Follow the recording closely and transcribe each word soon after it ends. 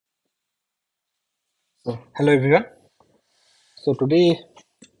So, hello everyone. So today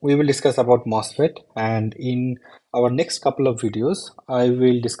we will discuss about MOSFET, and in our next couple of videos I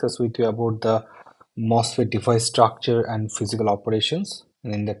will discuss with you about the MOSFET device structure and physical operations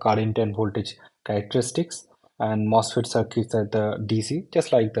and in the current and voltage characteristics and MOSFET circuits at the DC,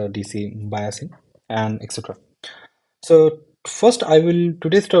 just like the DC biasing and etc. So first I will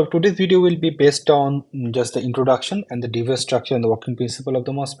today's video will be based on just the introduction and the device structure and the working principle of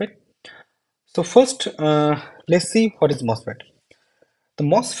the MOSFET. So first, let's see what is MOSFET. The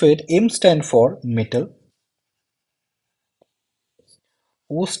MOSFET M stands for metal,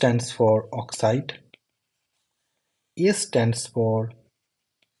 O stands for oxide, A stands for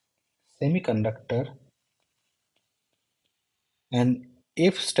semiconductor, and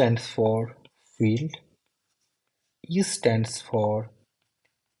F stands for field, E stands for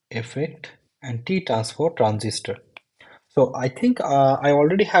effect, and T stands for transistor. So I think I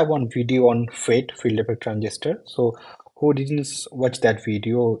already have one video on FET, field effect transistor. So who didn't watch that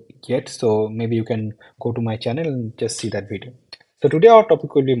video yet, so maybe you can go to my channel and just see that video. So today our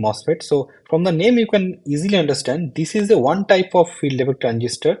topic will be MOSFET. So from the name you can easily understand this is the one type of field effect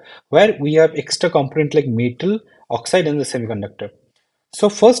transistor where we have extra component like metal, oxide and the semiconductor. So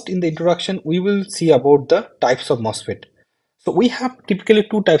first in the introduction we will see about the types of MOSFET. So we have typically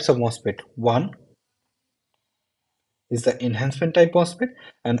two types of MOSFET. One is the enhancement type MOSFET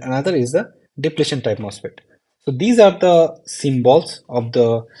and another is the depletion type MOSFET. So these are the symbols of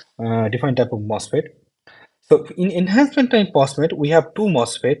the different type of MOSFET. So in enhancement type MOSFET, we have two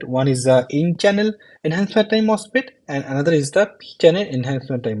MOSFET. One is the N-channel enhancement type MOSFET and another is the P-channel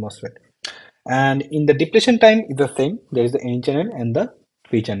enhancement type MOSFET. And in the depletion time is the same. There is the N-channel and the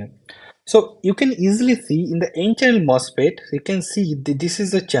P-channel. So you can easily see in the N-channel MOSFET, you can see this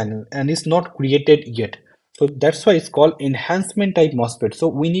is the channel and it's not created yet. So that's why it's called enhancement type MOSFET. So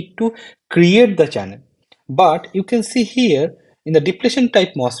we need to create the channel. But you can see here in the depletion type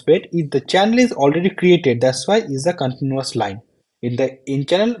MOSFET, if the channel is already created, that's why it's a continuous line. In the N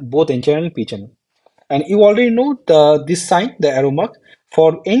channel, both N channel and P channel. And you already know this sign, the arrow mark.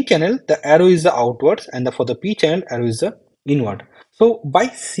 For N channel, the arrow is the outwards, and for the P channel, arrow is the inward. So by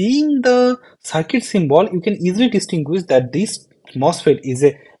seeing the circuit symbol, you can easily distinguish that this MOSFET is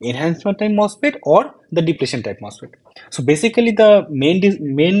a enhancement type MOSFET or the depletion type MOSFET. So basically, the main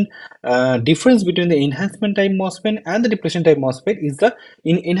difference between the enhancement type MOSFET and the depletion type MOSFET is the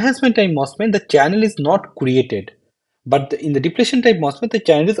in enhancement type MOSFET, the channel is not created, but in the depletion type MOSFET, the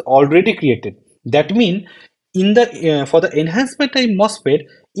channel is already created. That means in the for the enhancement type MOSFET,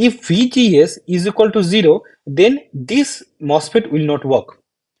 if VGS is equal to 0, then this MOSFET will not work.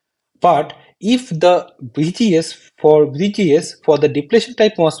 But if the VGS for the depletion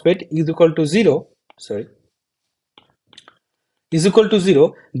type MOSFET is equal to 0, sorry, is equal to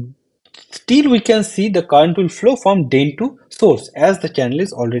 0, still we can see the current will flow from drain to source as the channel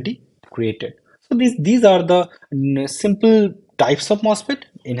is already created. So these are the simple types of MOSFET,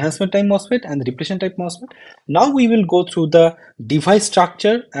 enhancement type MOSFET and the depletion type MOSFET. Now we will go through the device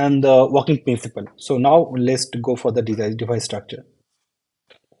structure and the working principle. So now let's go for the device structure.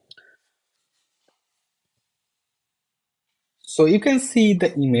 So you can see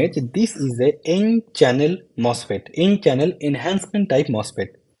the image. This is a N-channel MOSFET, N-channel enhancement type MOSFET.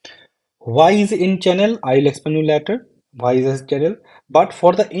 Why is N-channel? I will explain you later. Why is channel? But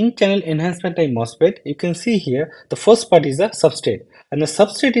for the N-channel enhancement type MOSFET, you can see here the first part is the substrate, and the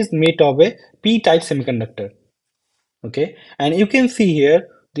substrate is made of a P-type semiconductor. Okay, and you can see here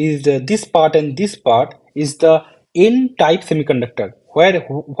this part and this part is the N-type semiconductor. Where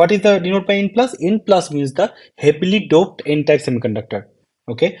what is the denoted by N plus? N plus means the heavily doped N-type semiconductor.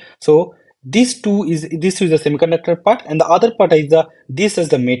 Okay, so this is the semiconductor part, and the other part is this is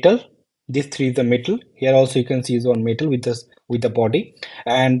the metal. This three is the metal. Here also you can see is one metal with this with the body,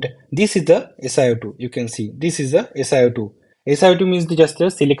 and this is the SiO2. You can see this is the SiO2. SiO2 means just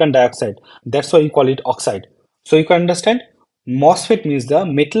the silicon dioxide. That's why you call it oxide. So you can understand MOSFET means the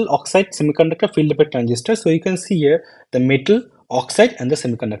metal oxide semiconductor field effect transistor. So you can see here the metal, oxide and the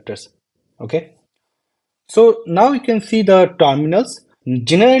semiconductors. Okay. So now you can see the terminals.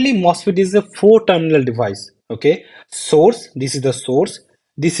 Generally MOSFET is a four terminal device. Okay. Source, this is the source.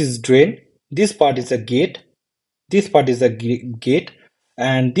 This is drain. This part is a gate. This part is a gate.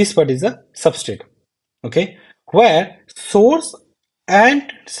 And this part is a substrate. Okay. Where source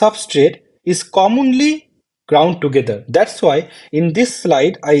and substrate is commonly ground together. That's why in this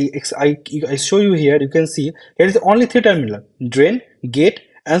slide I show you here, you can see here is only three terminal: drain, gate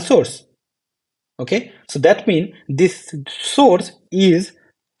and source. Okay, so that means this source is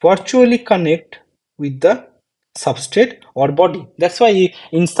virtually connect with the substrate or body. That's why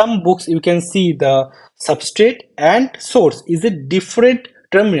in some books you can see the substrate and source is a different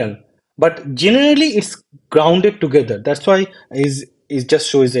terminal, but generally it's grounded together. That's why is just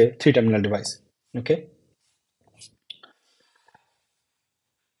shows a three terminal device. Okay,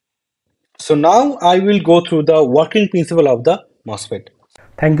 so now I will go through the working principle of the MOSFET.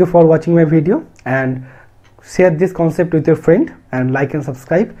 Thank you for watching my video, and share this concept with your friend, and like and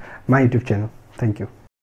subscribe my YouTube channel. Thank you.